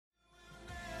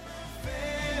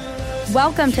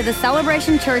Welcome to the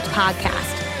Celebration Church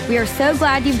podcast. We are so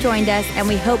glad you've joined us, and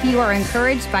we hope you are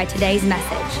encouraged by today's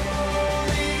message. All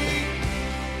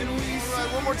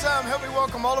right, one more time, help me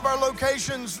welcome all of our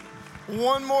locations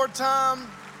one more time.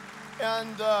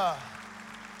 And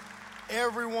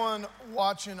everyone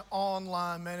watching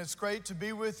online, man, it's great to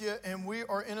be with you. And we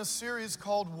are in a series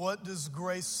called What Does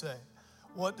Grace Say?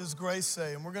 What Does Grace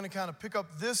Say? And we're going to kind of pick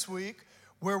up this week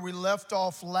where we left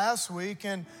off last week.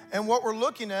 And what we're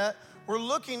looking at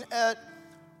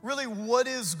really what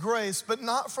is grace, but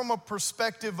not from a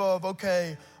perspective of,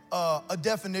 a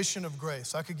definition of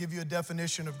grace. I could give you a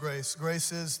definition of grace.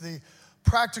 Grace is the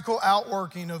practical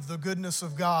outworking of the goodness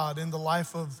of God in the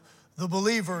life of the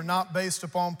believer, not based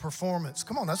upon performance.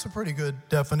 Come on, that's a pretty good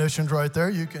definition right there.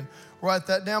 You can write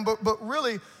that down. But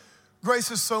really,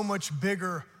 grace is so much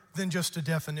bigger than just a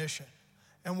definition.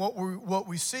 And what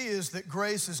we see is that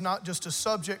grace is not just a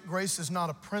subject, grace is not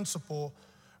a principle,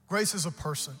 grace is a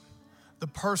person, the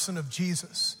person of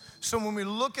Jesus. So when we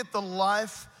look at the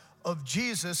life of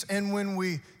Jesus and when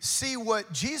we see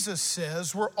what Jesus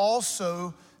says, we're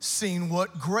also seeing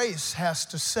what grace has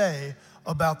to say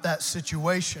about that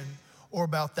situation or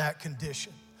about that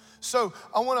condition. So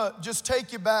I want to just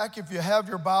take you back, if you have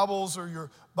your Bibles or your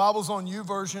Bibles on you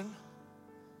version,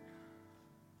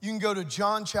 you can go to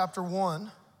John chapter 1,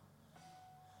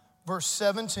 verse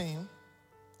 17.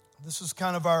 This is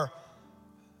kind of our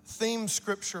theme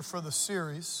scripture for the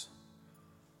series.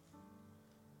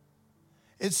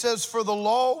 It says, "For the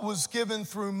law was given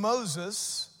through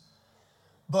Moses,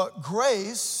 but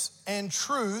grace and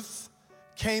truth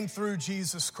came through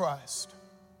Jesus Christ."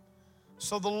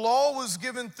 So the law was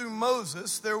given through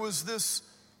Moses. There was this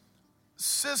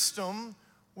system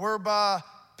whereby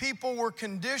people were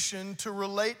conditioned to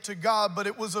relate to God, but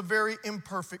it was a very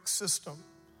imperfect system.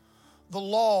 The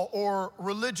law or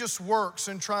religious works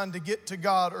in trying to get to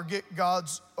God or get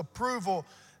God's approval,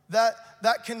 that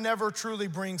can never truly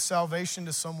bring salvation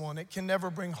to someone. It can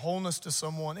never bring wholeness to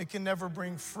someone. It can never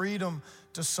bring freedom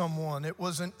to someone. It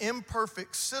was an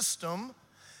imperfect system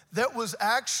that was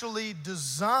actually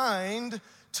designed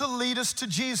to lead us to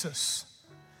Jesus.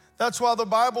 That's why the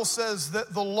Bible says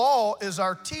that the law is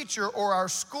our teacher or our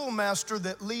schoolmaster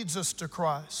that leads us to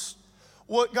Christ.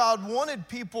 What God wanted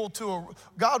people to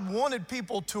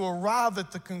arrive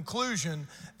at the conclusion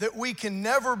that we can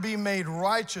never be made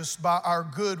righteous by our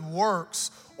good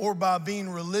works or by being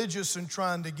religious and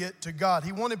trying to get to God.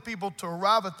 He wanted people to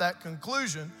arrive at that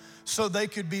conclusion so they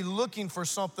could be looking for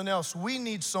something else. We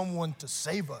need someone to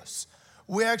save us.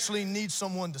 We actually need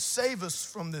someone to save us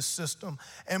from this system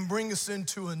and bring us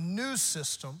into a new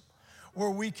system where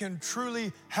we can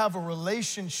truly have a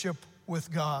relationship with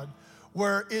God,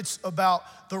 where it's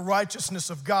about the righteousness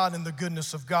of God and the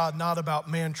goodness of God, not about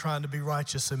man trying to be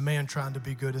righteous and man trying to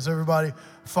be good. Is everybody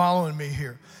following me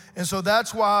here? And so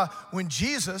that's why when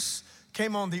Jesus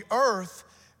came on the earth,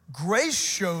 grace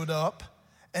showed up,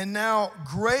 and now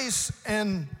grace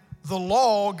and the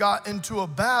law got into a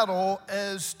battle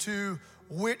as to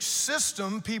which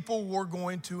system people were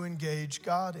going to engage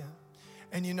God in.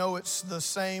 And you know, it's the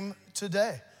same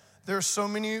today. There's so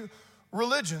many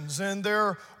religions, and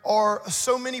there are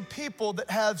so many people that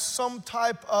have some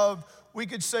type of, we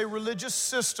could say, religious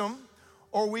system,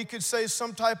 or we could say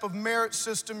some type of merit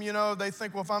system. You know, they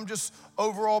think, well, if I'm just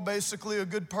overall basically a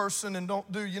good person and don't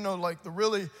do, like the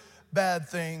really bad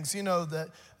things,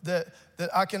 that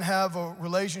I can have a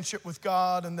relationship with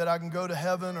God and that I can go to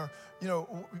heaven, or,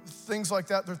 things like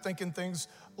that. They're thinking things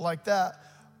like that.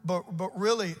 But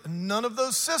really, none of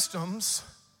those systems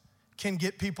can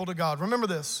get people to God. Remember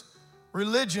this.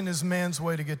 Religion is man's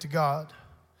way to get to God.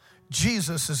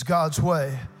 Jesus is God's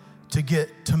way to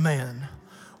get to man.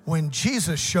 When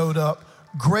Jesus showed up,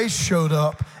 grace showed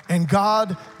up, and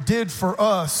God did for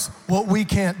us what we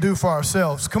can't do for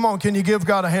ourselves. Come on, can you give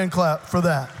God a hand clap for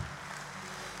that?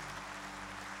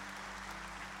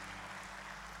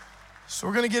 So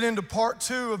we're going to get into part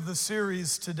 2 of the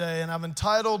series today, and I've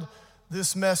entitled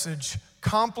this message,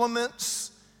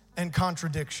 Compliments and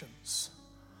Contradictions.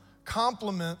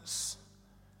 Compliments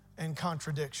and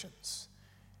contradictions.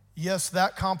 Yes,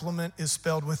 that compliment is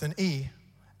spelled with an E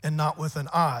and not with an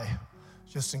I,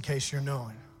 just in case you're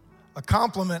knowing. A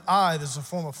compliment, is a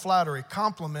form of flattery.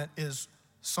 Compliment is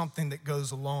something that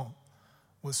goes along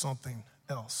with something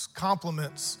else.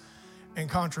 Compliments and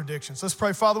contradictions. Let's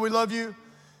pray. Father, we love you.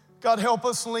 God, help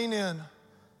us lean in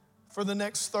for the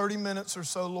next 30 minutes or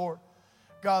so, Lord.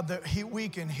 God, that we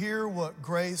can hear what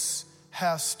grace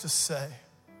has to say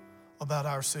about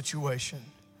our situation.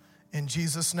 In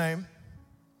Jesus' name.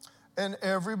 And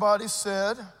everybody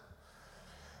said,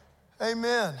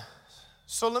 amen.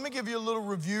 So let me give you a little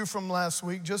review from last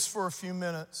week just for a few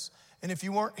minutes. And if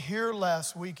you weren't here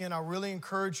last weekend, I really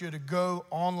encourage you to go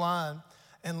online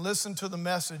and listen to the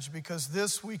message, because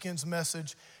this weekend's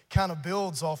message kind of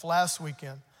builds off last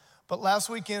weekend. But last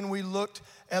weekend we looked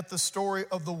at the story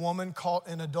of the woman caught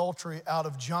in adultery out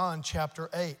of John chapter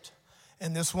 8.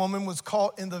 And this woman was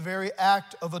caught in the very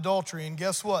act of adultery. And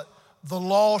guess what? The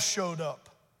law showed up.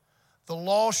 The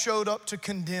law showed up to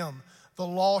condemn. The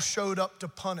law showed up to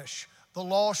punish. The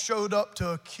law showed up to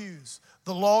accuse.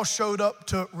 The law showed up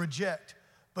to reject.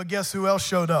 But guess who else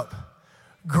showed up?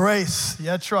 Grace.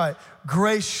 Yeah, that's right.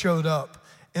 Grace showed up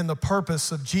in the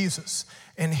purpose of Jesus.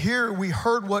 And here we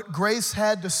heard what grace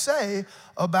had to say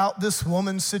about this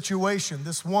woman's situation,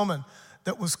 this woman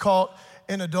that was caught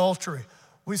in adultery.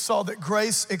 We saw that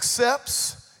grace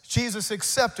accepts. Jesus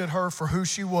accepted her for who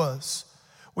she was.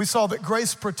 We saw that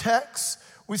grace protects.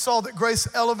 We saw that grace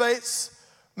elevates.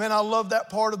 Man, I love that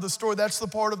part of the story. That's the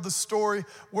part of the story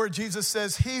where Jesus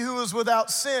says, "He who is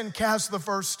without sin cast the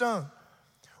first stone."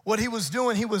 What he was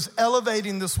doing, he was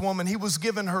elevating this woman. He was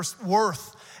giving her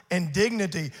worth and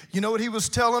dignity. You know what he was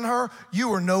telling her?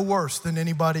 You are no worse than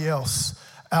anybody else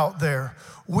out there.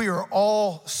 We are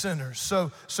all sinners.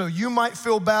 So you might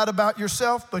feel bad about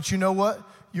yourself, but you know what?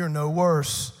 You're no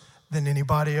worse than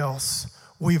anybody else.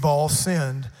 We've all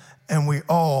sinned, and we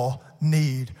all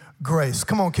need grace.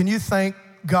 Come on, can you thank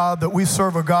God that we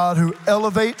serve a God who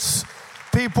elevates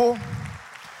people,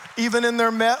 even in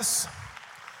their mess?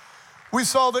 We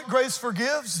saw that grace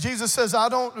forgives. Jesus says,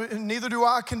 neither do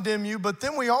I condemn you. But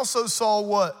then we also saw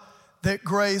what? That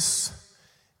grace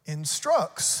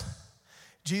instructs.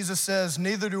 Jesus says,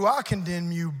 neither do I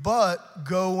condemn you, but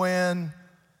go and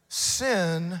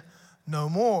sin no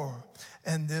more.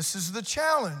 And this is the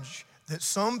challenge that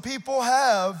some people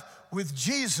have with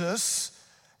Jesus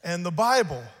and the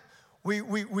Bible. We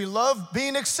love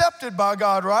being accepted by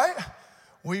God, right?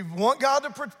 We want God to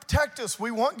protect us.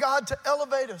 We want God to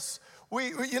elevate us.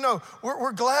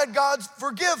 We're glad God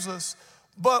forgives us.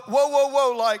 But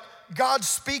whoa, like God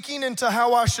speaking into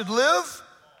how I should live?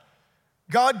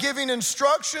 God giving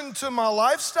instruction to my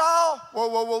lifestyle?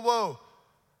 Whoa.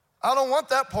 I don't want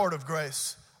that part of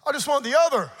grace. I just want the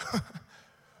other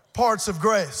parts of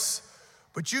grace.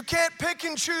 But you can't pick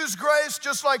and choose grace,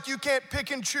 just like you can't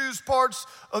pick and choose parts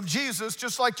of Jesus,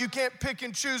 just like you can't pick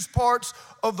and choose parts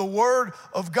of the Word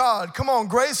of God. Come on,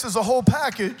 grace is a whole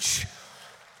package.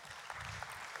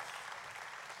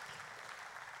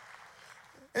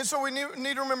 And so we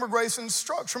need to remember grace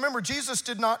instructs. Remember, Jesus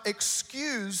did not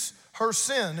excuse her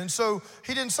sin. And so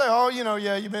he didn't say,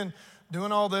 you've been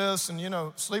doing all this and,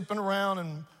 sleeping around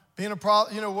and being a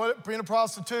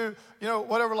prostitute,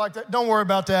 whatever like that. Don't worry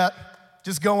about that.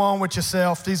 Just go on with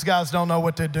yourself. These guys don't know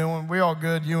what they're doing. We all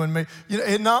good, you and me.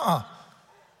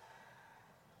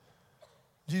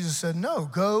 Jesus said, no,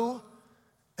 go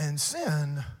and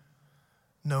sin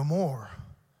no more.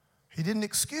 He didn't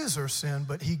excuse her sin,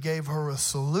 but he gave her a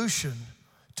solution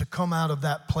to come out of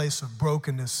that place of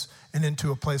brokenness and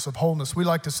into a place of wholeness. We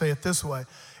like to say it this way: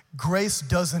 grace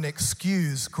doesn't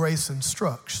excuse, grace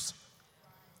instructs.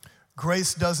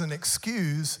 Grace doesn't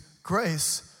excuse,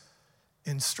 grace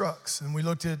instructs. And we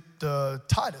looked at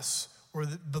Titus, where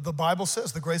the Bible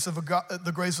says the grace of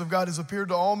God has appeared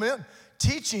to all men,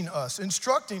 teaching us,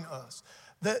 instructing us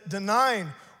that denying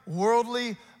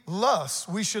worldly lusts,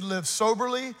 we should live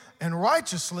soberly and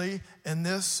righteously in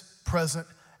this present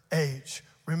age.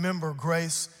 Remember,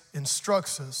 grace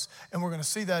instructs us. And we're going to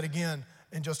see that again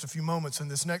in just a few moments in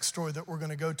this next story that we're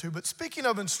going to go to. But speaking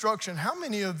of instruction, how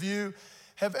many of you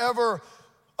have ever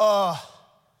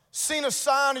seen a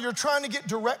sign, or you're trying to get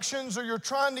directions, or you're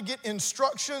trying to get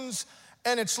instructions,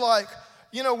 and it's like,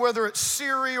 whether it's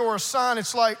Siri or a sign,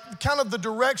 it's like kind of the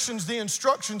directions, the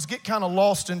instructions get kind of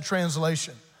lost in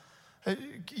translation.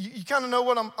 You kind of know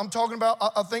what I'm talking about.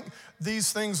 I think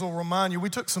these things will remind you. We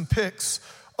took some pics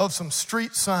of some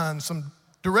street signs, some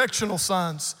directional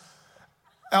signs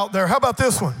out there. How about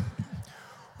this one?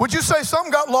 Would you say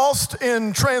something got lost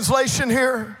in translation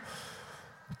here?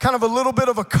 Kind of a little bit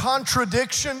of a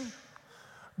contradiction.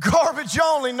 Garbage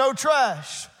only, no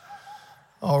trash.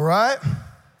 All right.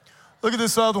 Look at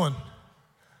this other one.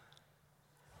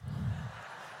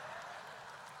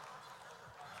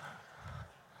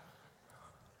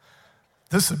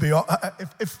 This would be all,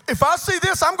 if I see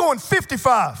this, I'm going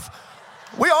 55.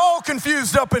 We all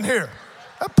confused up in here.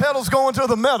 That pedal's going to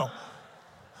the metal.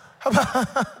 How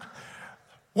about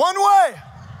one way?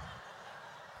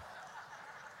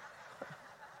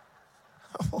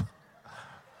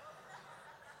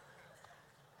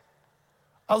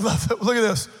 I love it. Look at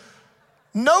this.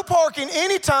 No parking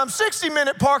anytime,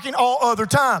 60-minute parking all other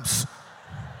times.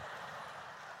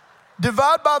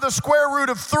 divide by the square root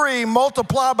of 3,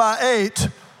 multiply by 8,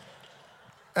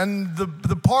 and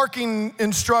the parking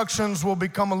instructions will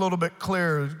become a little bit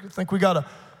clearer. I think we got a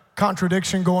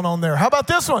contradiction going on there. How about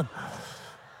this one?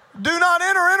 Do not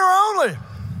enter, enter only.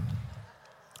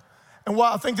 And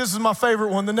I think this is my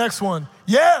favorite one, the next one.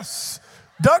 Yes,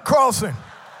 duck crossing.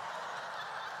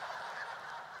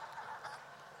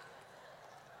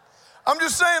 I'm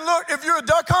just saying, look, if you're a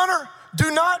duck hunter,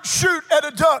 do not shoot at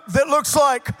a duck that looks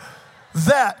like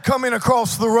that coming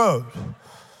across the road.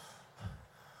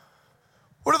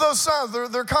 What are those signs?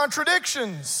 They're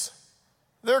contradictions.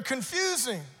 They're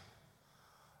confusing.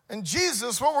 And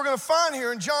Jesus, what we're going to find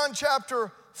here in John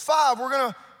chapter 5, we're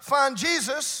going to find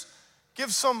Jesus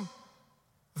give some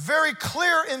very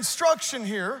clear instruction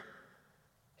here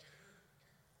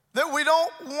that we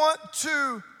don't want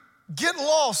to get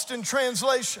lost in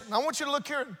translation. I want you to look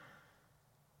here in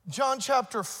John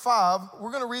chapter 5.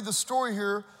 We're going to read the story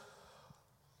here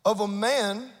of a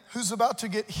man who's about to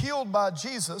get healed by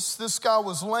Jesus. This guy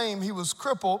was lame. He was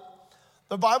crippled.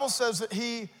 The Bible says that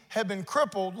he had been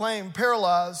crippled, lame,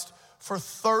 paralyzed for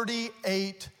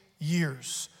 38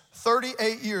 years.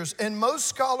 38 years. And most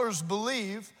scholars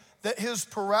believe that his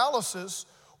paralysis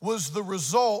was the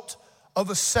result of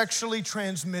a sexually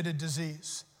transmitted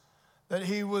disease. That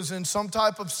he was in some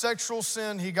type of sexual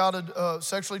sin, he got a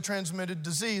sexually transmitted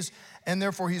disease, and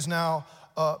therefore he's now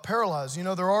paralyzed. You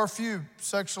know, there are a few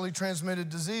sexually transmitted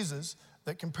diseases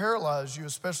that can paralyze you,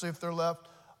 especially if they're left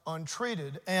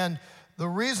untreated. And the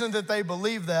reason that they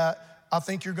believe that, I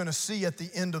think you're gonna see at the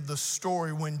end of the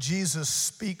story when Jesus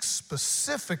speaks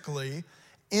specifically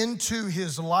into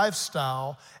his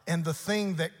lifestyle and the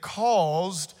thing that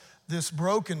caused this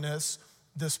brokenness,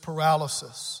 this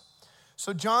paralysis.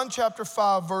 So John chapter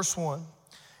 5, verse 1,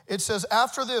 it says,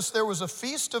 after this, there was a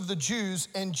feast of the Jews,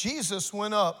 and Jesus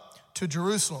went up to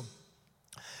Jerusalem.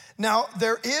 Now,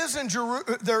 there is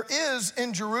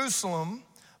in Jerusalem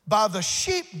by the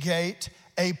sheep gate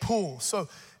a pool. So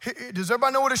does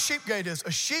everybody know what a sheep gate is?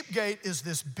 A sheep gate is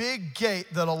this big gate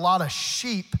that a lot of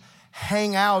sheep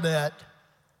hang out at.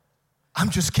 I'm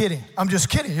just kidding. Y'all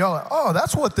are like, oh,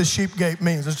 that's what the sheep gate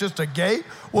means. It's just a gate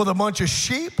with a bunch of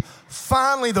sheep.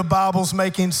 Finally, the Bible's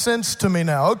making sense to me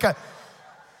now. Okay.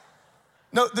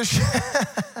 No, the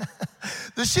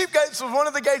sheep gates was one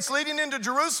of the gates leading into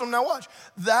Jerusalem. Now watch.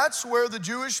 That's where the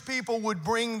Jewish people would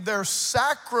bring their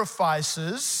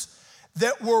sacrifices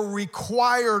that were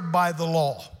required by the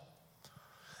law.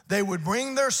 They would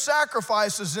bring their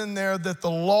sacrifices in there that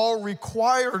the law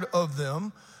required of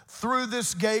them through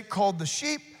this gate called the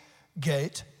sheep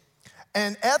gate.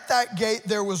 And at that gate,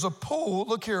 there was a pool,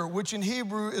 look here, which in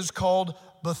Hebrew is called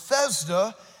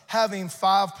Bethesda, having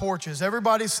 5 porches.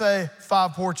 Everybody say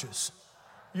 5 porches.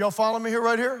 Y'all follow me here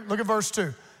right here? Look at verse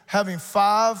 2. Having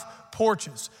 5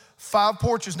 porches. 5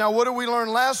 porches. Now, what did we learn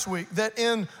last week? That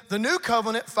in the new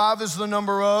covenant, 5 is the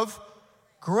number of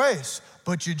grace.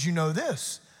 But did you know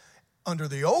this? Under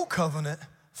the old covenant,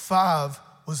 5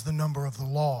 was the number of the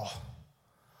law.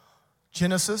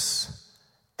 Genesis,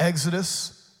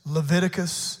 Exodus,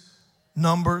 Leviticus,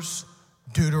 Numbers,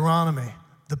 Deuteronomy,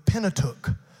 the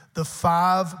Pentateuch, the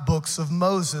 5 books of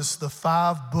Moses, the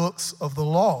 5 books of the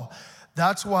law.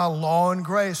 That's why law and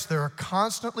grace, they're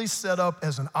constantly set up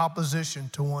as an opposition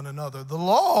to one another. The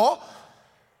law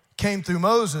came through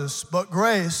Moses, but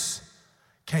grace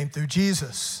came through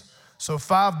Jesus. So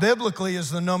 5 biblically is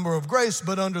the number of grace,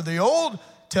 but under the Old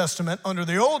Testament, under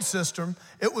the old system,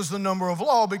 it was the number of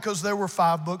law because there were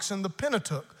 5 books in the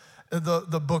Pentateuch.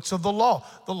 The books of the law,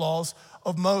 the laws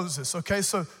of Moses, okay?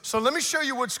 So let me show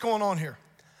you what's going on here.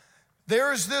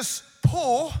 There is this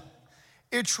pool.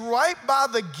 It's right by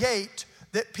the gate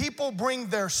that people bring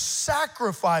their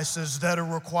sacrifices that are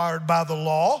required by the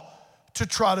law to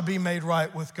try to be made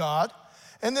right with God.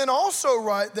 And then also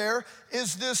right there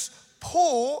is this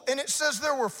pool, and it says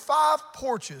there were 5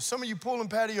 porches. Some of you pool and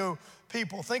patio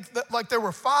people think that like there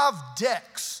were 5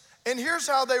 decks. And here's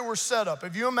how they were set up.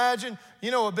 If you imagine,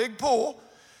 a big pool,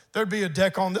 there'd be a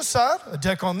deck on this side, a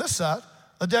deck on this side,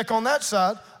 a deck on that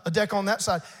side, a deck on that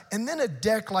side, and then a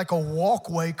deck like a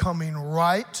walkway coming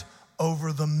right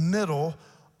over the middle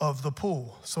of the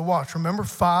pool. So watch, remember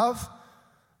 5,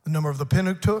 the number of the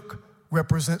Pentateuch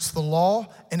represents the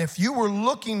law. And if you were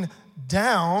looking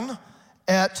down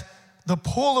at the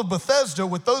pool of Bethesda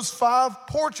with those 5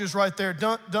 porches right there,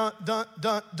 dun, dun, dun,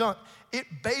 dun, dun, it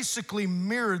basically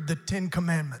mirrored the 10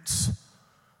 Commandments,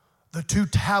 the 2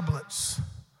 tablets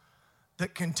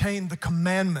that contain the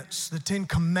commandments, the 10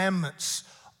 Commandments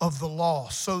of the law.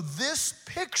 So this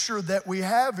picture that we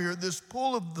have here, this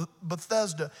pool of the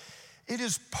Bethesda, it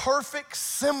is perfect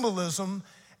symbolism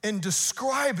in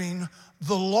describing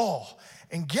the law.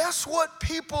 And guess what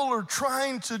people are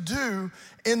trying to do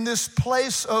in this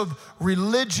place of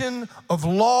religion, of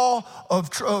law,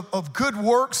 of good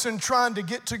works and trying to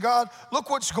get to God? Look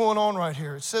what's going on right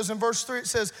here. It says in verse 3, it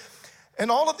says, and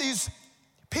all of these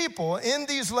people, in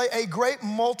these lay a great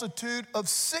multitude of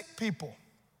sick people,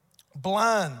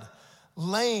 blind,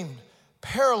 lame,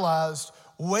 paralyzed,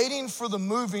 waiting for the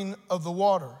moving of the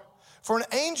water. For an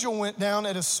angel went down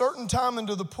at a certain time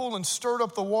into the pool and stirred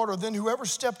up the water. Then whoever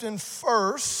stepped in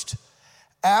first,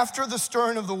 after the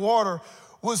stirring of the water,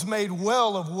 was made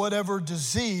well of whatever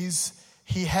disease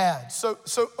he had. So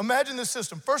imagine this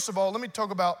system. First of all, let me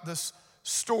talk about this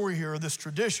story here, this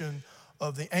tradition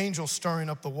of the angel stirring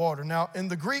up the water. Now, in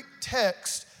the Greek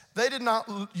text, they did not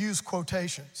use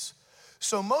quotations.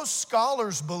 So most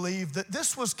scholars believe that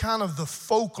this was kind of the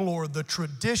folklore, the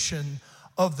tradition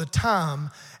of the time,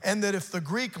 and that if the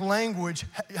Greek language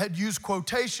had used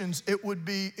quotations, it would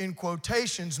be in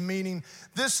quotations, meaning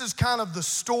this is kind of the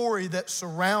story that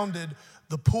surrounded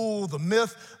the pool, the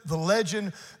myth, the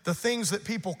legend, the things that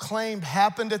people claimed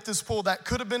happened at this pool. That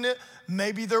could have been it.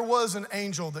 Maybe there was an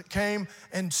angel that came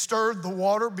and stirred the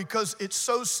water, because it's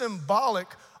so symbolic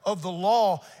of the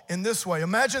law in this way.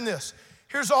 Imagine this.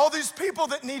 Here's all these people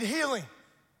that need healing.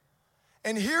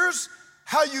 And here's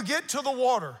how you get to the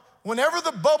water. Whenever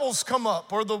the bubbles come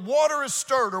up or the water is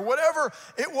stirred or whatever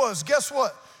it was, guess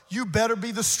what? You better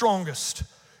be the strongest.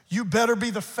 You better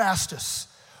be the fastest.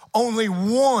 Only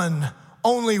one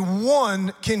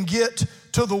can get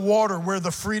to the water where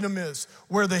the freedom is,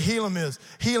 where the healing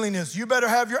is. You better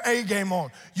have your A game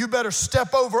on. You better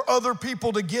step over other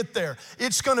people to get there.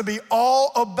 It's gonna be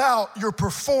all about your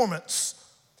performance.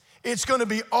 It's gonna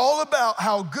be all about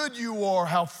how good you are,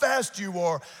 how fast you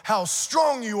are, how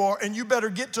strong you are, and you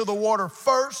better get to the water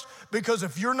first, because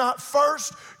if you're not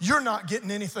first, you're not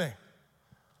getting anything.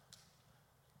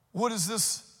 What is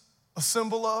this a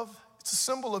symbol of? It's a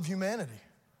symbol of humanity.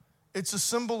 It's a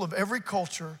symbol of every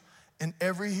culture and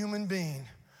every human being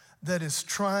that is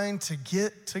trying to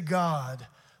get to God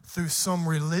through some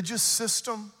religious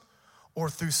system or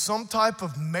through some type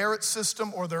of merit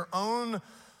system or their own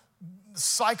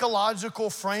psychological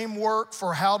framework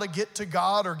for how to get to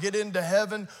God or get into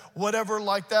heaven, whatever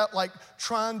like that, like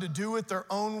trying to do it their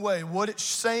own way. What it's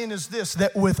saying is this,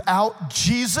 that without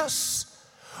Jesus,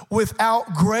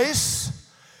 without grace,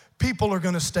 people are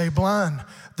gonna stay blind.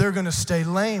 They're gonna stay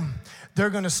lame. They're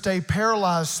gonna stay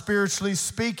paralyzed, spiritually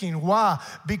speaking. Why?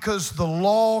 Because the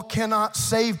law cannot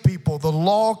save people. The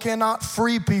law cannot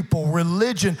free people.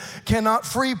 Religion cannot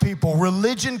free people.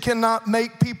 Religion cannot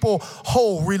make people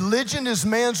whole. Religion is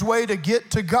man's way to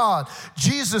get to God.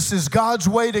 Jesus is God's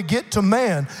way to get to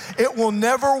man. It will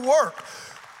never work.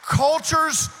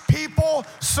 Cultures, people,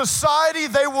 society,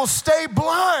 they will stay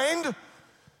blind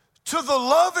to the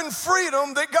love and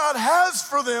freedom that God has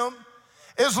for them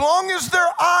as long as their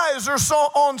eyes are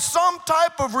on some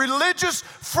type of religious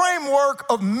framework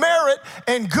of merit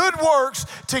and good works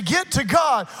to get to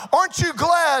God. Aren't you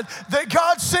glad that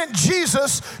God sent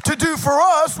Jesus to do for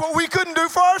us what we couldn't do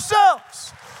for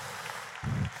ourselves?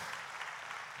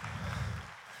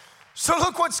 So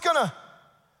look what's gonna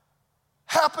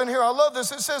happen here. I love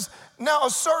this. It says, now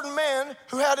a certain man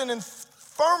who had an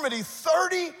infirmity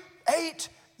 38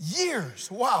 years.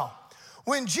 Wow.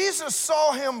 When Jesus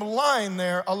saw him lying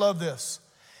there, I love this,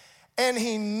 and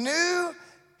he knew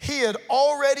he had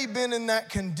already been in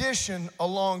that condition a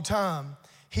long time,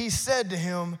 he said to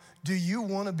him, do you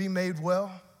want to be made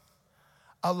well?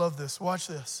 I love this. Watch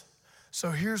this.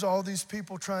 So here's all these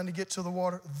people trying to get to the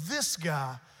water. This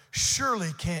guy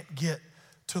surely can't get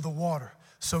to the water.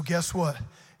 So guess what?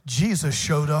 Jesus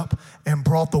showed up and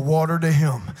brought the water to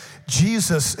him.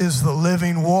 Jesus is the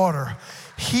living water.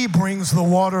 He brings the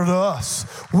water to us.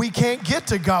 We can't get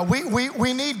to God.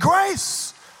 We need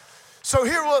grace. So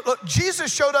here, look,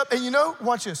 Jesus showed up, and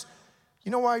watch this.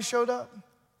 You know why he showed up?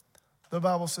 The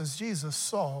Bible says Jesus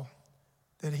saw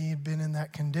that he had been in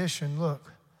that condition,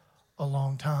 look, a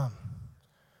long time.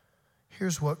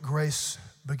 Here's what grace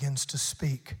begins to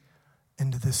speak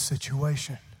into this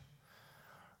situation.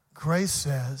 Grace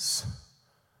says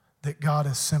that God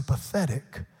is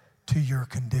sympathetic to your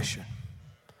condition.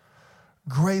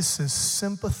 Grace is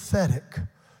sympathetic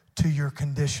to your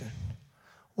condition.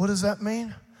 What does that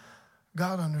mean?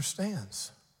 God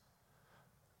understands.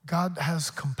 God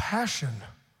has compassion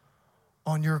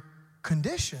on your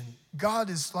condition.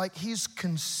 God is like, he's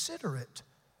considerate.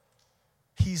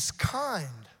 He's kind.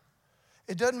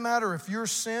 It doesn't matter if your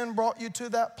sin brought you to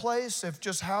that place, if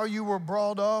just how you were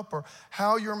brought up or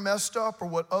how you're messed up or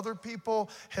what other people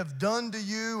have done to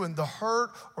you and the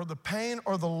hurt or the pain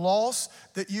or the loss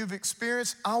that you've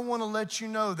experienced. I want to let you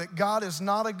know that God is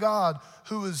not a God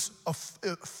who is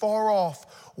far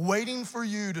off, waiting for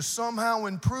you to somehow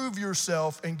improve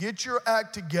yourself and get your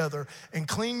act together and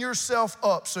clean yourself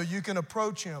up so you can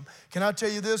approach him. Can I tell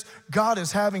you this? God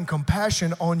is having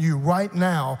compassion on you right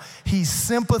now. He's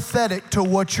sympathetic to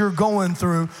what you're going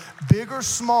through, big or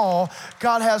small.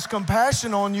 God has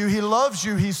compassion on you. He loves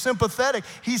you. He's sympathetic.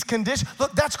 He's conditioned.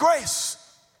 Look, that's grace.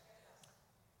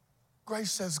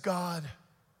 Grace says God,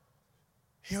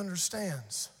 he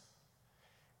understands.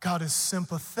 God is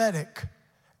sympathetic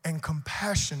and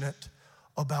compassionate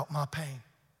about my pain.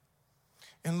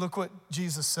 And look what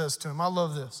Jesus says to him. I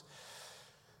love this.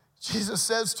 Jesus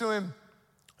says to him,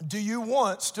 do you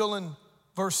want, still in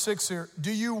verse 6 here,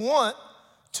 do you want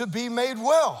to be made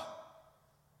well?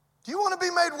 Do you want to be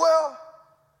made well?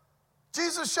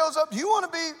 Jesus shows up. Do you want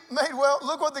to be made well?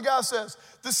 Look what the guy says.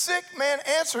 The sick man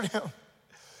answered him,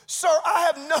 sir, I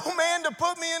have no man to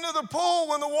put me into the pool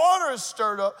when the water is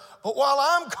stirred up, but while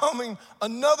I'm coming,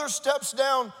 another steps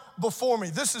down before me.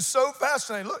 This is so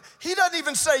fascinating. Look, he doesn't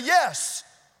even say yes.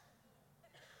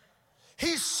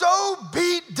 He's so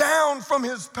beat down from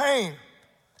his pain.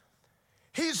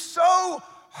 He's so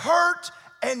hurt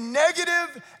and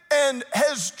negative and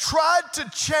has tried to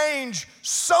change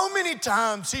so many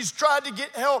times. He's tried to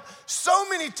get help so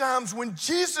many times. When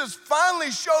Jesus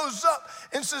finally shows up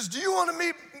and says, do you want to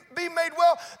be made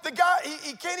well? The guy,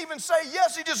 he can't even say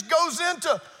yes. He just goes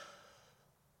into,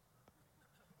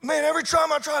 man, every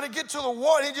time I try to get to the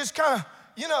water, he just kind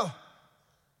of,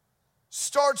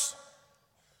 starts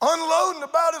unloading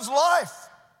about his life.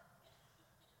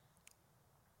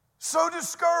 So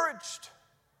discouraged,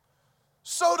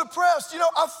 so depressed.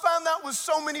 I found that with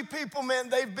so many people, man.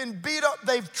 They've been beat up.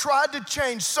 They've tried to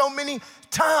change so many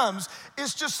times.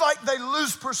 It's just like they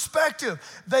lose perspective.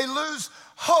 They lose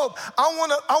hope.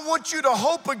 I want you to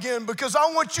hope again, because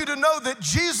I want you to know that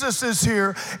Jesus is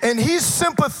here and he's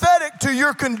sympathetic to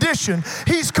your condition.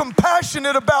 He's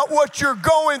compassionate about what you're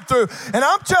going through. And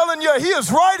I'm telling you, he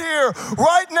is right here,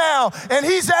 right now, and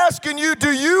he's asking you,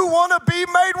 do you want to be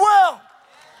made well?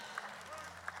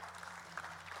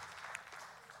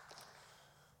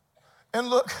 And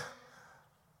look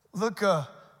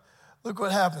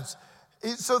what happens.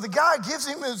 So the guy gives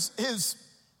him his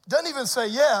doesn't even say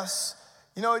yes.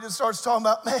 He just starts talking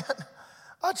about, man,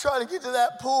 I try to get to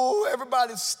that pool.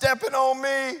 Everybody's stepping on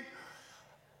me.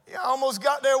 I almost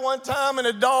got there one time and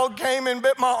a dog came and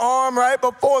bit my arm right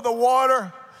before the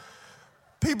water.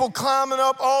 People climbing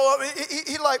up all of it.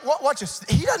 He like, watch this.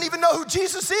 He doesn't even know who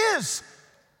Jesus is.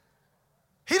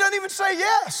 He doesn't even say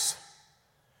yes.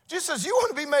 Jesus says, you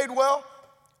want to be made well?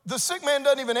 The sick man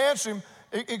doesn't even answer him,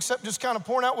 except just kind of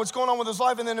pouring out what's going on with his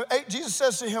life. And then Jesus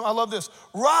says to him, I love this,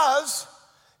 rise,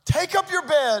 take up your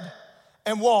bed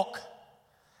and walk.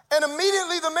 And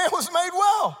immediately the man was made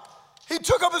well. He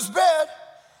took up his bed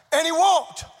and he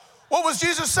walked. What was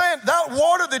Jesus saying? That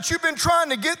water that you've been trying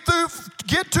to get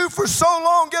to for so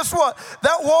long, guess what?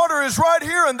 That water is right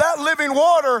here, and that living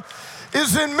water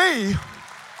is in me.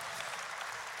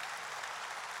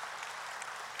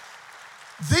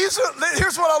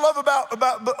 Here's what I love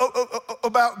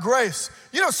about grace.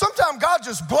 Sometimes God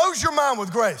just blows your mind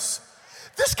with grace.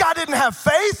 This guy didn't have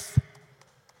faith.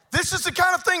 This is the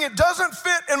kind of thing, it doesn't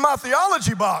fit in my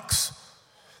theology box.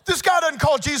 This guy doesn't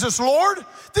call Jesus Lord.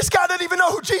 This guy doesn't even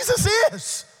know who Jesus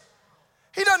is.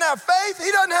 He doesn't have faith.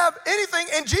 He doesn't have anything.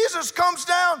 And Jesus comes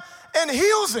down and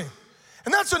heals him.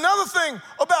 And that's another thing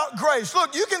about grace.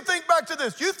 Look, you can think back to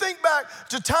this. You think back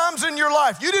to times in your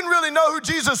life. You didn't really know who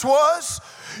Jesus was.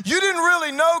 You didn't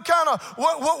really know kind of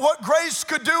what grace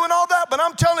could do and all that. But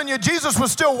I'm telling you, Jesus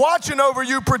was still watching over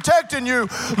you, protecting you,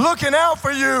 looking out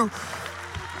for you.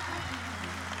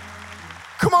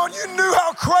 Come on, you knew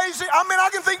how crazy. I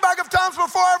can think back of times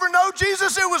before I ever know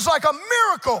Jesus. It was like a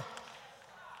miracle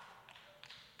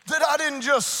that I didn't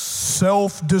just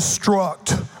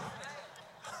self-destruct.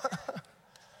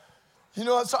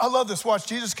 I love this. Watch,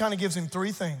 Jesus kind of gives him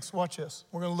three things. Watch this.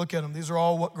 We're going to look at them. These are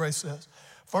all what grace says.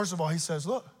 First of all, he says,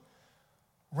 look,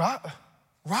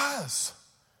 rise.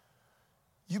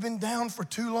 You've been down for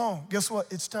too long. Guess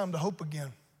what? It's time to hope again.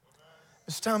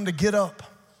 It's time to get up.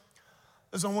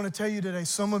 As I want to tell you today,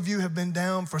 some of you have been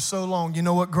down for so long. You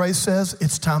know what grace says?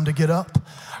 It's time to get up.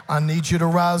 I need you to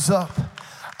rise up.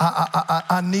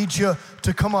 I need you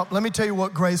to come up. Let me tell you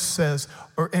what grace says,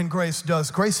 and grace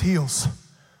does. Grace heals.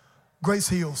 Grace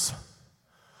heals.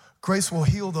 Grace will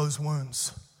heal those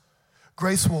wounds.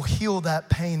 Grace will heal that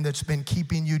pain that's been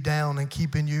keeping you down and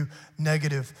keeping you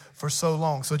negative for so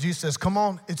long. So Jesus says, come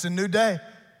on, it's a new day.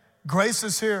 Grace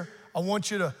is here. I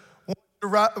want you to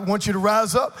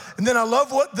rise up. And then I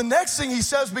love what the next thing he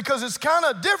says, because it's kind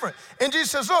of different. And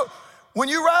Jesus says, look, when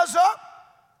you rise up,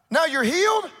 now you're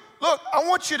healed. Look, I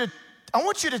want you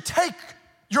to take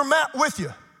your mat with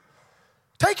you.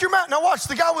 Take your mat. Now watch,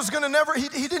 the guy was gonna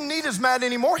he didn't need his mat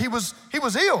anymore. He was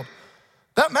healed.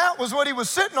 That mat was what he was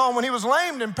sitting on when he was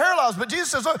lamed and paralyzed. But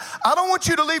Jesus says, look, I don't want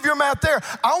you to leave your mat there.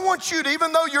 I want you to,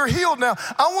 even though you're healed now,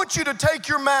 I want you to take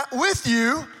your mat with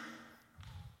you,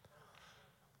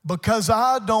 because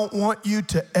I don't want you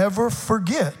to ever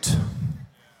forget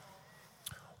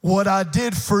what I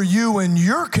did for you in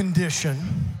your condition,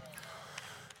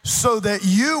 so that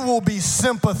you will be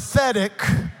sympathetic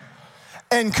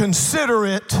and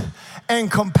considerate and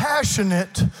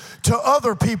compassionate to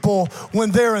other people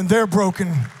when they're in their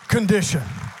broken condition.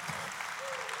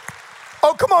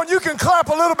 Oh, come on, you can clap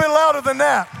a little bit louder than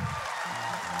that.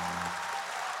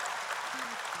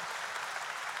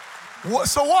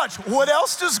 So watch, what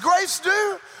else does grace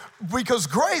do? Because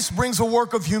grace brings a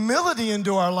work of humility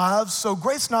into our lives. So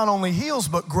grace not only heals,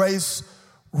 but grace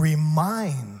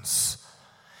reminds.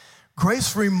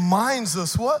 Grace reminds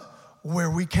us what? Where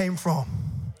we came from.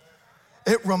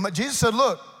 Jesus said,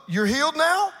 look, you're healed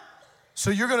now,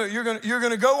 so you're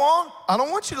gonna go on. I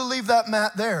don't want you to leave that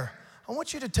mat there. I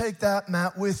want you to take that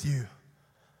mat with you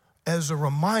as a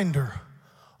reminder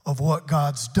of what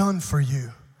God's done for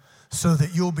you, so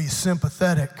that you'll be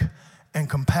sympathetic and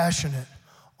compassionate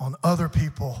on other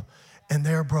people and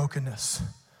their brokenness.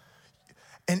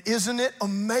 And isn't it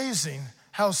amazing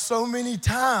how so many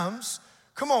times,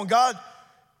 come on, God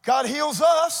heals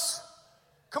us.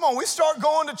 Come on, we start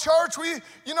going to church.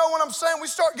 You know what I'm saying? We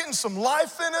start getting some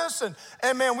life in us,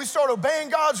 and man, we start obeying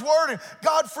God's word, and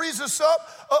God frees us up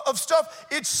of stuff.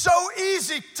 It's so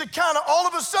easy to kind of all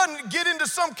of a sudden get into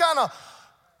some kind of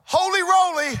holy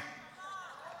roly.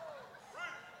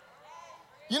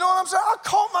 You know what I'm saying? I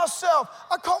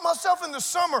caught myself in the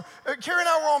summer. Carrie and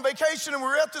I were on vacation, and we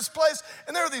were at this place,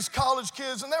 and there were these college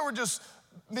kids, and they were just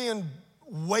being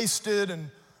wasted and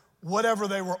whatever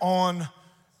they were on,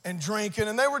 and drinking,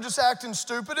 and they were just acting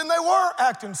stupid, and they were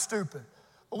acting stupid.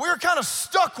 But we were kind of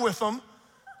stuck with them,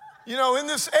 you know, in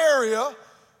this area,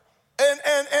 and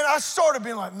I started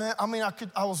being like, man,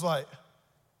 I was like,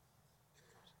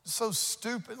 so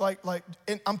stupid,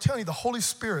 and I'm telling you, the Holy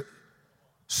Spirit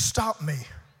stopped me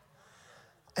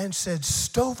and said,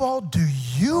 Stovall, do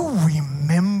you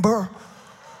remember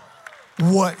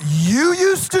what you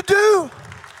used to do?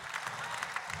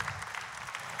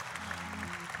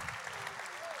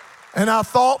 And I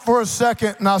thought for a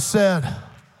second, and I said,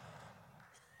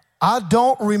 I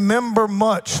don't remember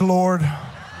much, Lord.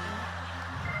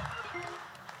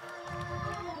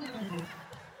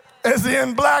 As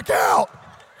in blackout.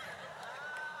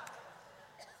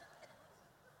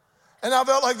 And I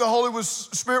felt like the Holy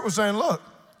Spirit was saying, look,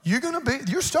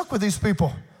 you're stuck with these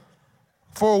people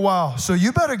for a while. So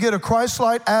you better get a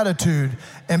Christ-like attitude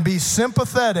and be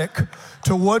sympathetic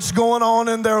to what's going on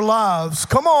in their lives.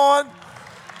 Come on.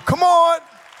 Come on.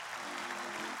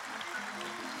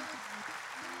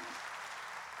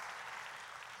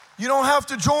 You don't have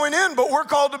to join in, but we're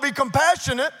called to be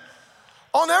compassionate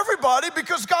on everybody,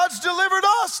 because God's delivered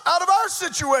us out of our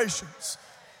situations.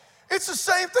 It's the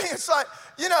same thing. It's like,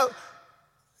 you know,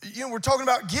 we're talking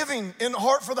about giving in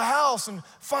Heart for the House and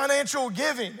financial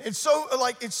giving. It's so,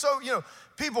 you know,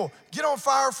 people get on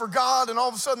fire for God, and all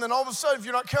of a sudden, if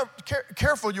you're not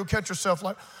careful, you'll catch yourself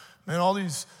like, man, all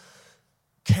these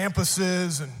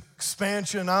campuses and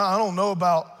expansion, I don't know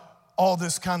about all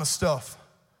this kind of stuff.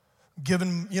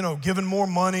 Giving more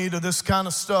money to this kind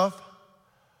of stuff.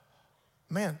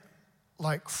 Man,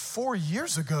 like 4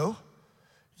 years ago,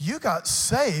 you got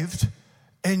saved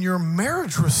and your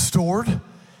marriage restored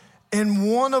in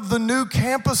one of the new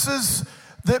campuses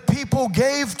that people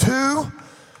gave to,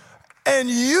 and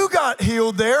you got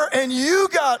healed there, and you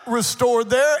got restored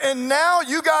there, and now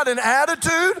you got an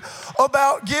attitude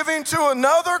about giving to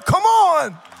another. Come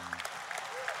on.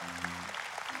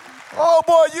 Oh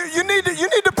boy, you need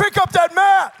to pick up that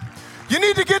mat. You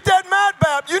need to get that mat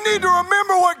back. You need to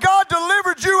remember what God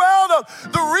delivered you out of.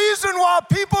 The reason why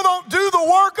people don't do the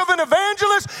work of an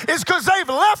evangelist is because they've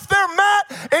left their mat,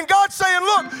 and God's saying,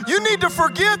 look, you need to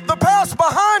forget the past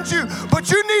behind you,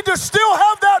 but you need to still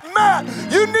have that mat.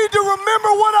 You need to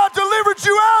remember what I delivered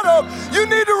you out of. You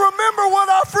need to remember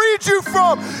what I freed you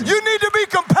from. You need to be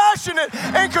compassionate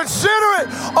and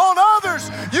considerate on others.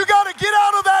 You got to get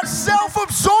out of that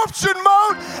self-absorption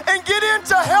mode and get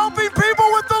into helping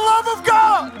people with the love of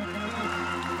God.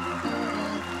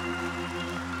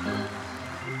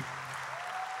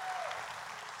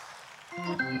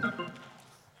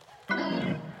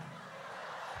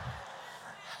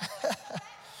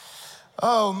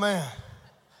 Oh, man.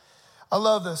 I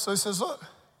love this. So he says, look,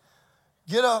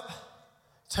 get up,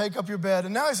 take up your bed.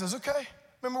 And now he says, okay,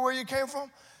 remember where you came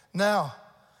from? Now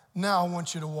I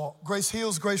want you to walk. Grace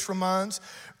heals, grace reminds,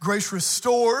 grace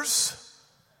restores,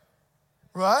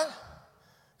 right?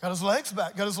 Got his legs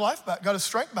back, got his life back, got his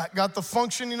strength back, got the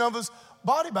functioning of his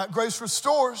body back. Grace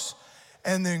restores,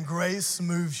 and then grace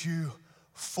moves you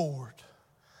forward.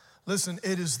 Listen,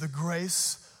 it is the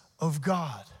grace of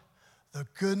God, the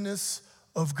goodness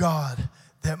of God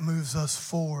that moves us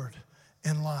forward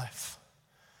in life.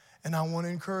 And I want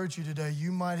to encourage you today,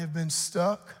 you might have been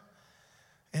stuck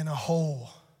in a hole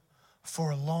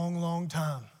for a long, long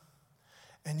time.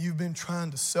 And you've been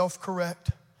trying to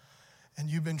self-correct, and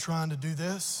you've been trying to do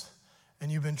this, and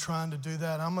you've been trying to do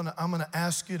that. I'm gonna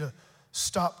ask you to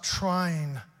stop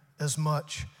trying as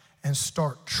much and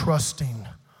start trusting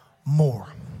more.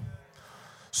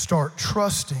 Start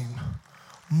trusting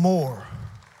more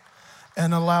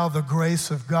and allow the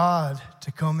grace of God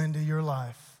to come into your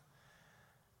life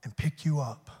and pick you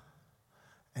up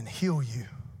and heal you.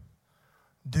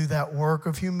 Do that work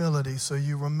of humility so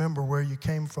you remember where you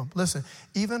came from. Listen,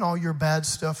 even all your bad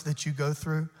stuff that you go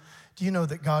through, do you know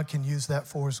that God can use that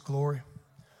for his glory?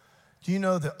 Do you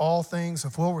know that all things,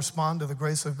 if we'll respond to the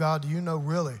grace of God, do you know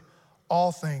really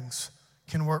all things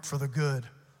can work for the good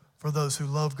for those who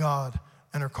love God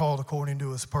and are called according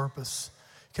to his purpose?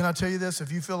 Can I tell you this?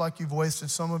 If you feel like you've wasted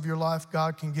some of your life,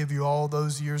 God can give you all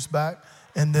those years back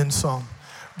and then some.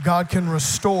 God can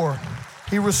restore.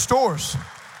 He restores.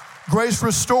 Grace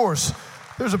restores.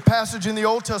 There's a passage in the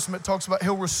Old Testament that talks about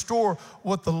he'll restore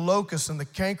what the locust and the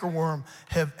cankerworm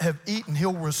have eaten.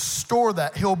 He'll restore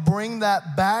that. He'll bring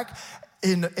that back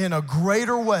in a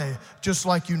greater way, just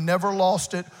like you never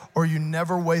lost it or you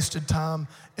never wasted time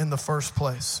in the first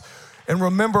place. And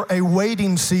remember, a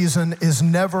waiting season is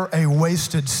never a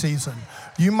wasted season.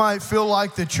 You might feel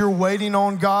like that you're waiting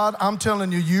on God. I'm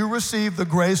telling you, you receive the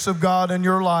grace of God in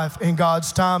your life. In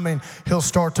God's timing, he'll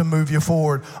start to move you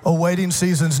forward. A waiting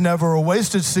season's never a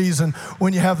wasted season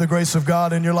when you have the grace of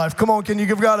God in your life. Come on, can you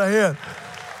give God a hand?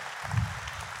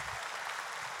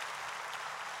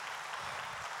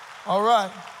 All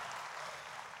right.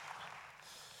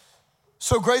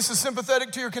 So grace is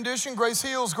sympathetic to your condition. Grace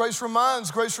heals, grace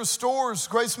reminds, grace restores,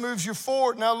 grace moves you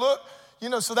forward. Now look,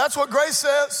 so that's what grace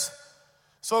says.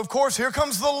 So of course, here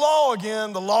comes the law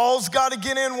again. The law's got to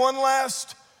get in one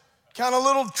last kind of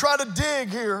little try to dig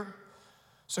here.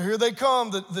 So here they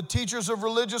come, the teachers of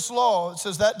religious law. It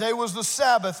says that day was the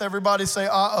Sabbath. Everybody say,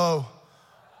 uh-oh.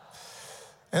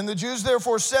 And the Jews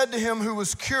therefore said to him who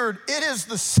was cured, it is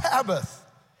the Sabbath.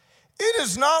 It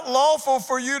is not lawful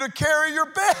for you to carry your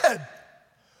bed.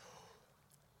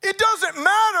 It doesn't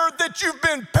matter that you've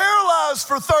been paralyzed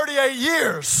for 38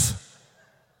 years.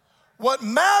 What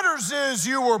matters is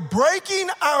you were breaking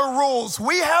our rules.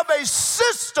 We have a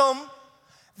system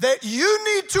that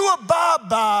you need to abide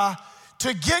by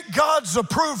to get God's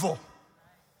approval.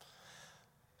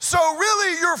 So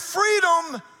really, your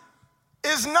freedom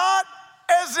is not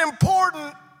as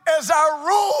important as our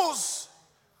rules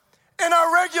and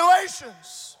our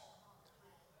regulations.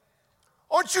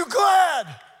 Aren't you glad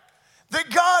that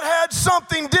God had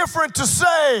something different to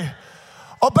say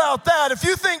about that? If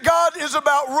you think God is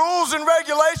about rules and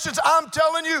regulations, I'm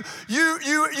telling you,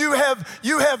 you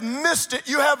have missed it.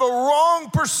 You have a wrong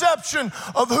perception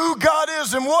of who God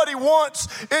is and what he wants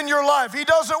in your life. He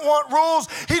doesn't want rules.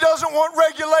 He doesn't want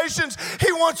regulations.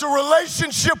 He wants a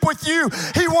relationship with you.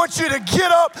 He wants you to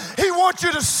get up. He wants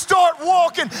you to start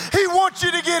walking. He wants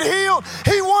you to get healed.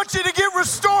 He wants you to get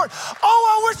restored.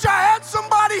 Oh, I wish I had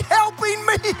somebody helping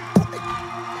me.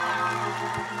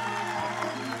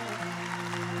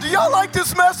 Do y'all like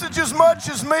this message as much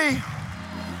as me?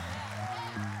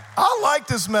 I like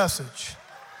this message.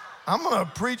 I'm going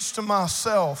to preach to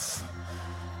myself.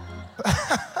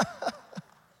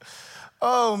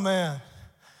 Oh, man.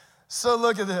 So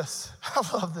look at this. I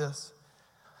love this.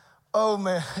 Oh,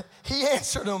 man. He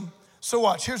answered him. So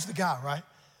watch. Here's the guy, right?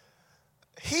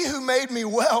 He who made me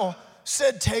well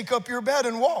said, take up your bed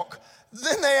and walk.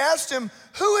 Then they asked him,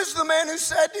 who is the man who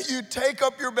said to you, take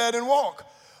up your bed and walk?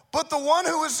 But the one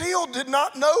who was healed did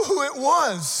not know who it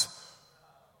was.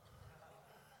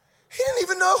 He didn't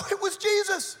even know it was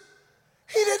Jesus.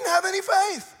 He didn't have any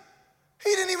faith. He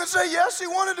didn't even say yes, he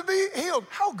wanted to be healed.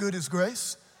 How good is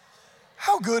grace?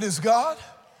 How good is God?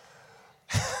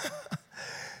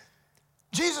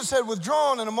 Jesus had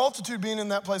withdrawn and a multitude being in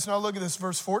that place. Now look at this,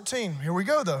 verse 14. Here we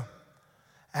go though.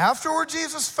 Afterward,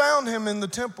 Jesus found him in the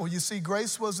temple. You see,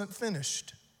 grace wasn't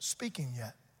finished speaking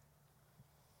yet.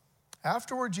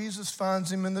 Afterward, Jesus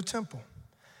finds him in the temple.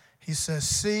 He says,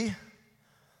 see,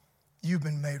 you've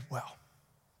been made well.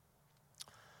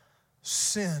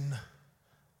 Sin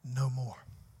no more.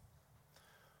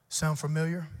 Sound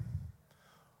familiar?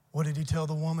 What did he tell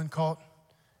the woman caught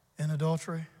in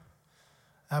adultery?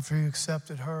 After he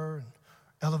accepted her and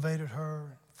elevated her,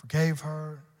 and forgave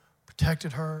her,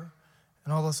 protected her,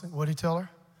 and all those things, what did he tell her?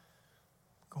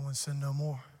 Go and sin no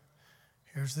more.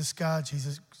 Here's this guy,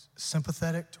 Jesus,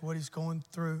 sympathetic to what he's going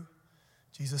through.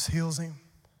 Jesus heals him.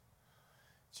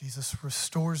 Jesus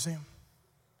restores him.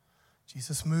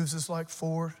 Jesus moves his life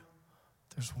forward.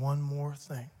 There's one more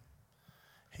thing.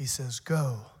 He says,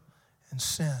 go and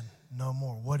sin no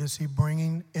more. What is he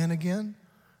bringing in again?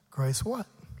 Grace what?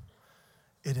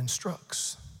 It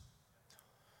instructs.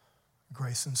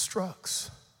 Grace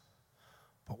instructs.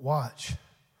 But watch.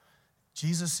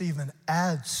 Jesus even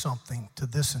adds something to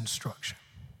this instruction.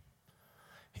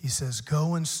 He says,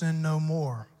 go and sin no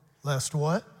more, lest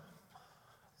what?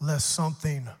 Lest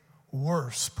something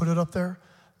worse, put it up there,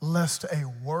 lest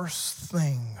a worse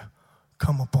thing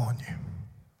come upon you.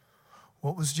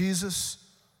 What was Jesus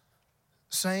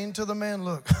saying to the man?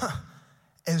 Look,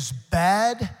 as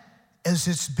bad as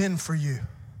it's been for you,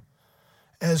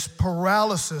 as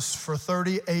paralysis for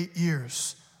 38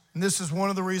 years, and this is one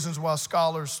of the reasons why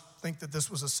scholars think that this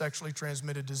was a sexually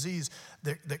transmitted disease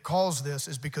that caused this,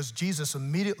 is because Jesus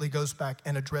immediately goes back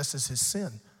and addresses his sin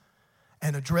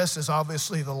and addresses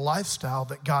obviously the lifestyle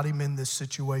that got him in this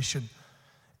situation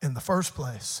in the first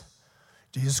place.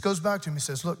 Jesus goes back to him. He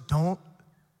says, look, don't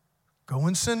go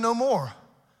and sin no more.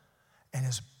 And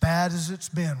as bad as it's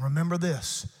been, remember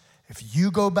this, if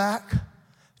you go back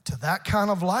to that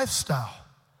kind of lifestyle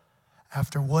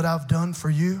after what I've done for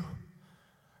you,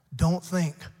 don't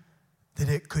think that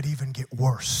it could even get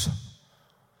worse.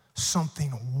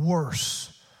 Something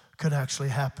worse could actually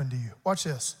happen to you. Watch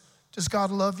this. Does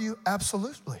God love you?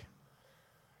 Absolutely.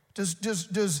 Does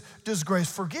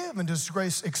grace forgive, and does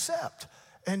grace accept,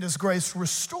 and does grace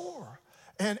restore,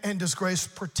 and does grace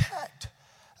protect?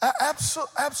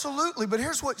 Absolutely. But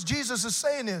here's what Jesus is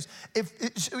saying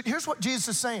here's what Jesus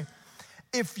is saying.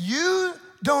 If you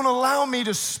don't allow me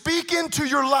to speak into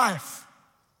your life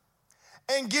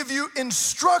and give you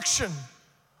instruction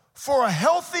for a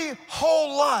healthy,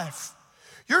 whole life,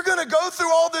 you're gonna go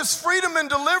through all this freedom and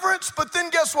deliverance, but then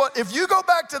guess what? If you go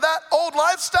back to that old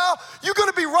lifestyle, you're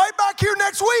gonna be right back here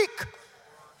next week.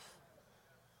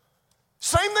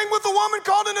 Same thing with the woman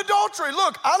caught in adultery.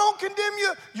 Look, I don't condemn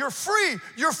you. You're free.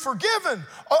 You're forgiven.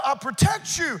 I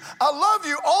protect you. I love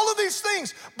you. All of these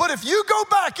things. But if you go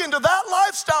back into that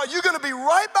lifestyle, you're gonna be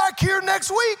right back here next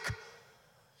week.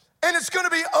 And it's gonna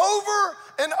be over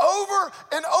and over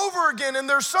and over again. And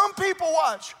there's some people,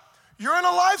 watch, you're in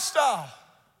a lifestyle.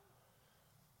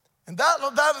 And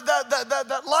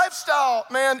that lifestyle,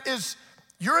 man, is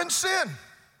you're in sin.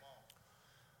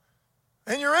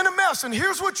 And you're in a mess. And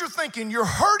here's what you're thinking. You're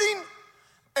hurting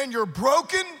and you're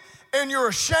broken and you're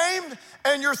ashamed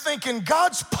and you're thinking,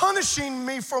 God's punishing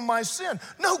me for my sin.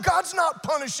 No, God's not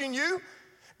punishing you.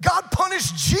 God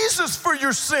punished Jesus for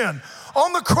your sin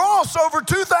on the cross over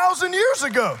 2,000 years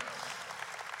ago.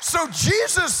 So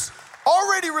Jesus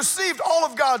already received all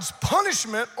of God's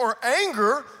punishment or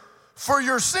anger for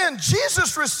your sin.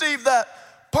 Jesus received that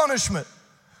punishment.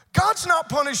 God's not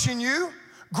punishing you.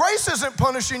 Grace isn't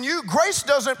punishing you. Grace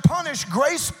doesn't punish.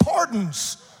 Grace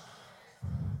pardons.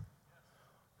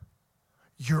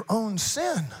 Your own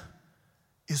sin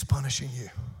is punishing you.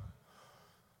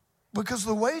 Because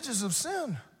the wages of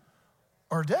sin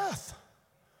are death.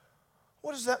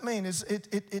 What does that mean?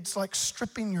 It's like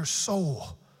stripping your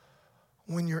soul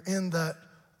when you're in that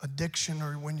addiction,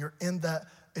 or when you're in that,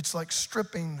 it's like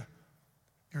stripping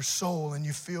your soul and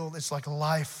you feel it's like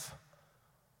life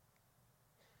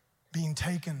being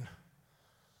taken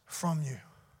from you.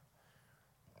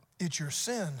 It's your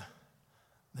sin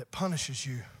that punishes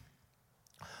you,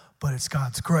 but it's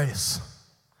God's grace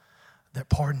that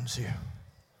pardons you.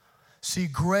 See,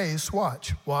 grace,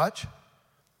 watch.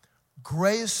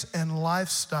 Grace and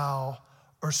lifestyle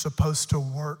are supposed to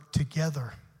work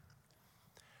together.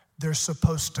 They're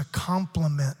supposed to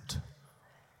complement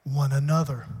one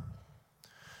another.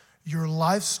 Your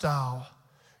lifestyle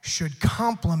should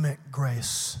complement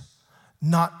grace,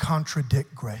 not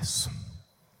contradict grace.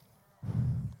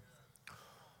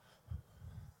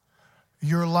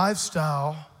 Your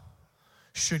lifestyle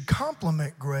should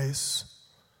complement grace,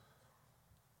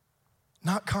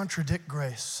 not contradict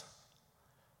grace.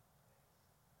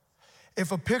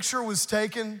 If a picture was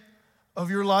taken of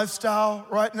your lifestyle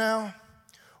right now,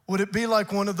 would it be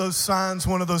like one of those signs,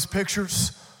 one of those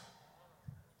pictures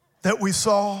that we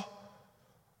saw?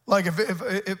 Like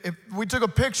if we took a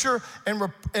picture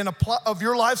of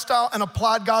your lifestyle and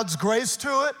applied God's grace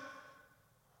to it,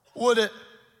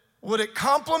 would it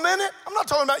complement it? I'm not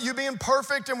talking about you being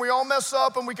perfect and we all mess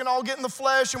up and we can all get in the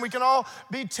flesh and we can all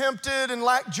be tempted and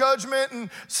lack judgment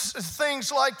and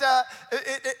things like that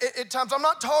at times. I'm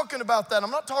not talking about that.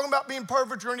 I'm not talking about being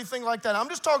perfect or anything like that. I'm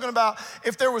just talking about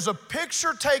if there was a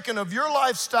picture taken of your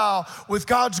lifestyle with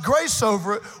God's grace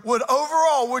over it,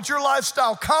 would your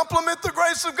lifestyle complement the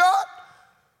grace of God?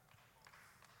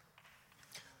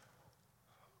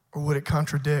 Or would it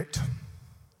contradict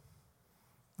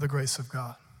the grace of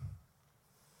God?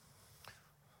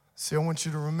 See, I want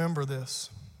you to remember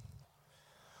this.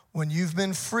 When you've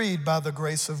been freed by the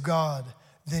grace of God,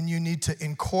 then you need to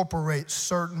incorporate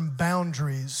certain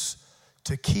boundaries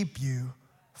to keep you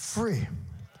free.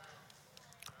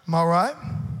 Am I right?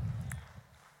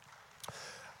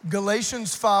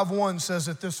 Galatians 5:1 says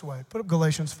it this way. Put up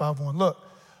Galatians 5:1. Look,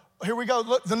 here we go.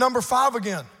 Look, the number 5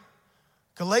 again.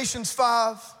 Galatians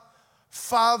 5.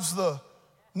 5's the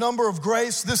number of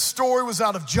grace. This story was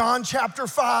out of John chapter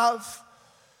 5.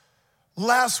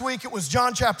 Last week it was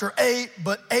John chapter 8,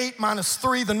 but 8 minus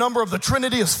 3, the number of the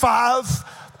Trinity is 5.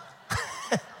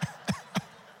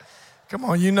 Come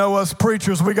on, you know us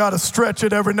preachers, we got to stretch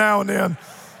it every now and then.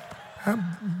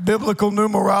 Biblical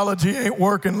numerology ain't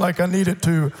working like I need it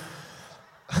to.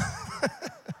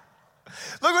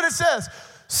 Look what it says.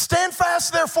 Stand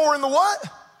fast, therefore, in the what?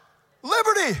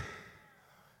 Liberty,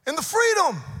 in the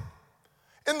freedom,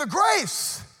 in the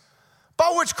grace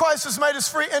by which Christ has made us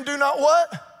free, and do not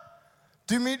what?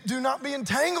 Do not be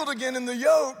entangled again in the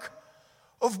yoke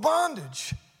of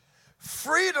bondage.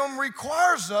 Freedom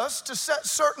requires us to set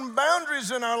certain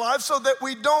boundaries in our life so that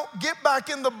we don't get back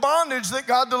in the bondage that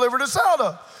God delivered us out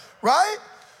of, right?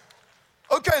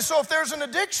 Okay, so if there's an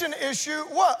addiction issue,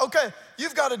 what? Okay,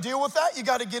 you've got to deal with that. You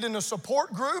got to get in a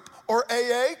support group or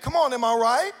AA. Come on, am I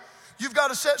right? You've got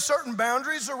to set certain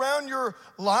boundaries around your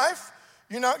life.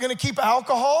 You're not going to keep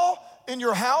alcohol in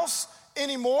your house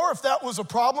anymore if that was a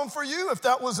problem for you, if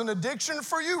that was an addiction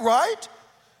for you, right?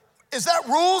 Is that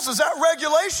rules? Is that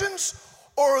regulations?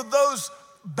 Or are those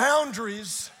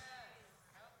boundaries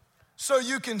so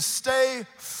you can stay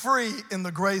free in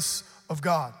the grace of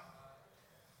God?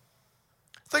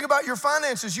 Think about your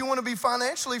finances. You want to be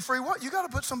financially free. What? You got to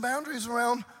put some boundaries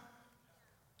around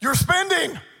your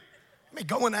spending. I mean,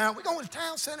 going out, we going to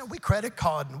town center, we credit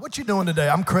carding. What you doing today?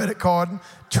 I'm credit carding.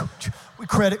 We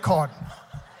credit carding.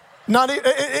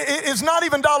 It's not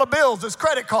even dollar bills, it's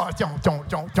credit cards. Don't.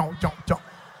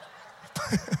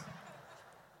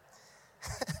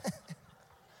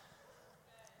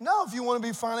 No, if you want to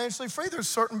be financially free, there's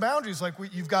certain boundaries. Like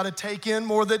you've got to take in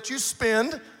more that you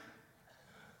spend,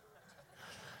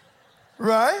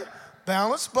 right?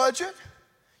 Balanced budget.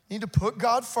 You need to put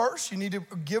God first. You need to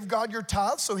give God your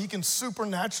tithes so he can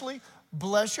supernaturally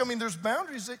bless you. I mean, there's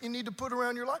boundaries that you need to put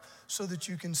around your life so that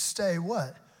you can stay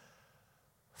what?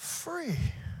 Free.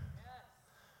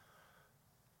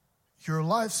 Your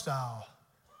lifestyle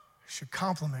should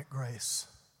complement grace,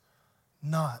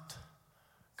 not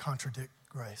contradict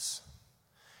grace.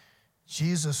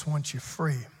 Jesus wants you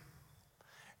free,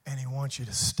 and he wants you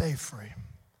to stay free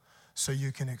so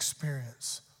you can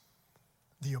experience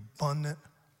the abundant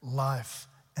life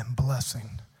and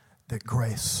blessing that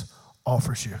grace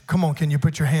offers you. Come on, can you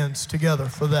put your hands together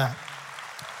for that?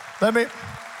 Let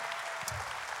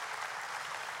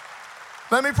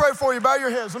me pray for you. Bow your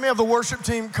heads. Let me have the worship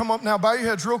team come up now. Bow your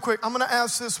heads real quick. I'm going to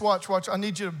ask this. Watch. I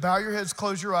need you to bow your heads,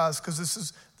 close your eyes, because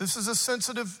this is a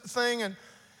sensitive thing,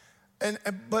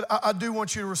 but I do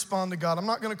want you to respond to God. I'm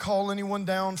not going to call anyone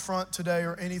down front today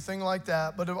or anything like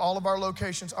that, but at all of our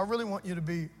locations, I really want you to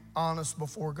be honest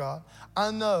before God.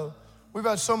 I know we've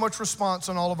had so much response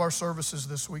on all of our services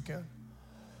this weekend,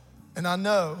 and I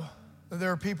know that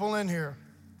there are people in here,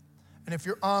 and if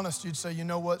you're honest, you'd say, you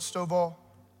know what, Stovall?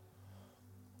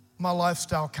 My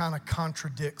lifestyle kind of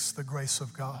contradicts the grace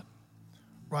of God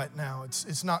right now.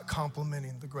 It's not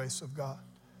complimenting the grace of God.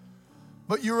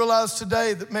 But you realize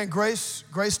today that, man, grace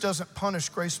doesn't punish.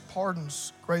 Grace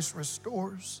pardons. Grace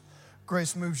restores.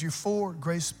 Grace moves you forward.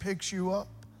 Grace picks you up.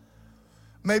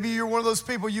 Maybe you're one of those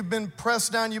people, you've been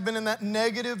pressed down. You've been in that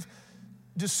negative,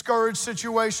 discouraged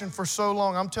situation for so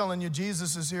long. I'm telling you,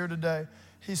 Jesus is here today.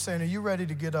 He's saying, are you ready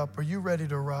to get up? Are you ready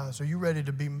to rise? Are you ready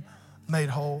to be made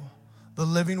whole? The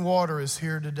living water is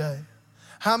here today.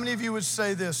 How many of you would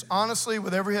say this? Honestly,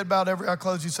 with every head bowed, every eye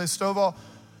closed, you say, Stovall,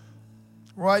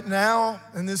 right now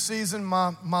in this season,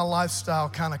 my lifestyle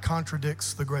kind of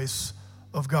contradicts the grace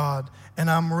of God,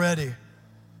 and I'm ready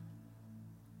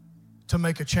to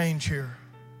make a change here,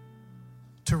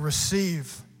 to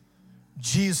receive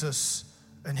Jesus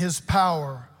and his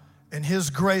power and his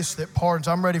grace that pardons.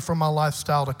 I'm ready for my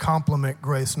lifestyle to complement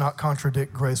grace, not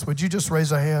contradict grace. Would you just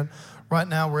raise a hand right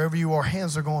now, wherever you are?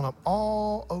 Hands are going up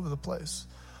all over the place.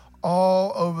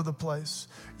 All over the place.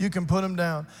 You can put them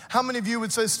down. How many of you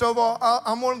would say, Stovall,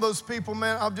 I'm one of those people,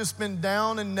 man, I've just been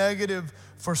down and negative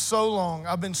for so long.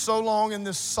 I've been so long in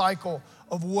this cycle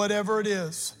of whatever it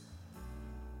is.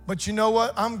 But you know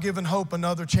what? I'm giving hope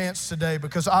another chance today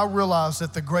because I realize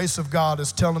that the grace of God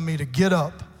is telling me to get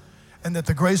up, and that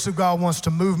the grace of God wants to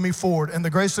move me forward, and the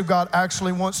grace of God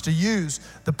actually wants to use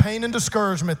the pain and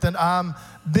discouragement that I've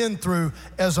been through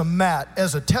as a mat,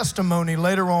 as a testimony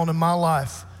later on in my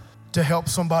life to help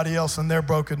somebody else in their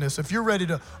brokenness. If you're ready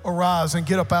to arise and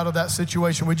get up out of that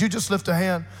situation, would you just lift a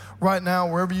hand right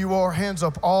now, wherever you are, hands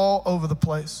up all over the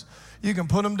place. You can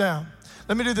put them down.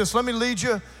 Let me do this. Let me lead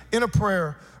you in a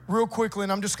prayer real quickly,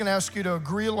 and I'm just gonna ask you to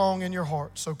agree along in your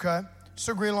hearts, okay? Just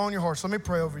agree along in your hearts. Let me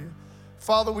pray over you.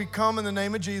 Father, we come in the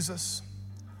name of Jesus.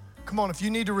 Come on, if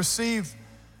you need to receive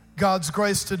God's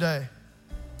grace today,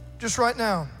 just right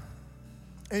now,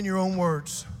 in your own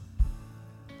words,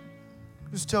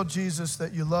 just tell Jesus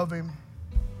that you love him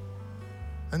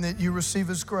and that you receive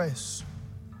his grace.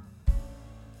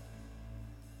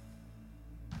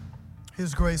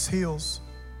 His grace heals.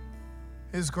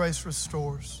 His grace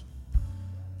restores.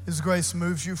 His grace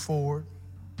moves you forward.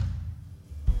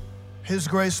 His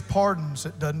grace pardons,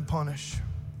 it doesn't punish.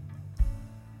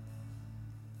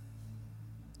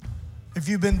 If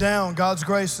you've been down, God's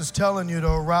grace is telling you to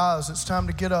arise. It's time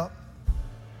to get up.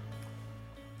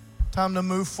 Time to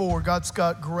move forward. God's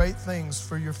got great things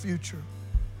for your future.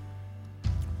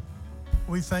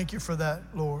 We thank you for that,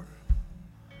 Lord.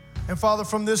 And Father,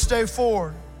 from this day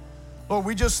forward, Lord,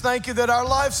 we just thank you that our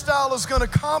lifestyle is going to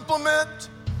complement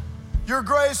your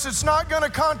grace. It's not going to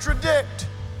contradict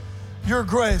your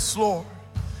grace, Lord.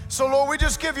 So, Lord, we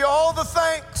just give you all the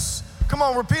thanks. Come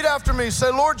on, repeat after me.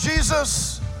 Say, Lord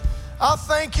Jesus, I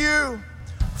thank you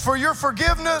for your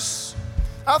forgiveness.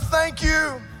 I thank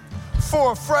you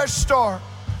for a fresh start.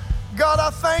 God,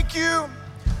 I thank you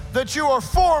that you are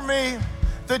for me,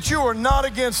 that you are not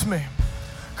against me.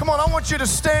 Come on, I want you to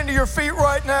stand to your feet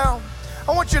right now.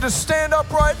 I want you to stand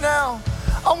up right now.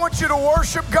 I want you to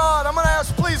worship God. I'm going to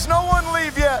ask, please, no one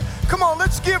leave yet. Come on,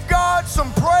 let's give God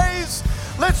some praise.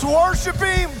 Let's worship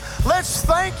him. Let's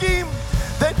thank him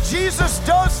that Jesus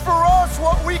does for us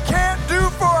what we can't do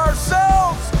for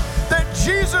ourselves, that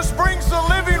Jesus brings the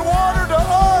living water to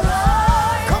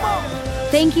us. Come on.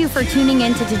 Thank you for tuning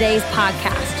in to today's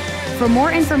podcast. For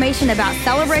more information about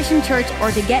Celebration Church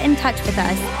or to get in touch with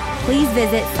us, please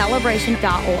visit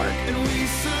celebration.org.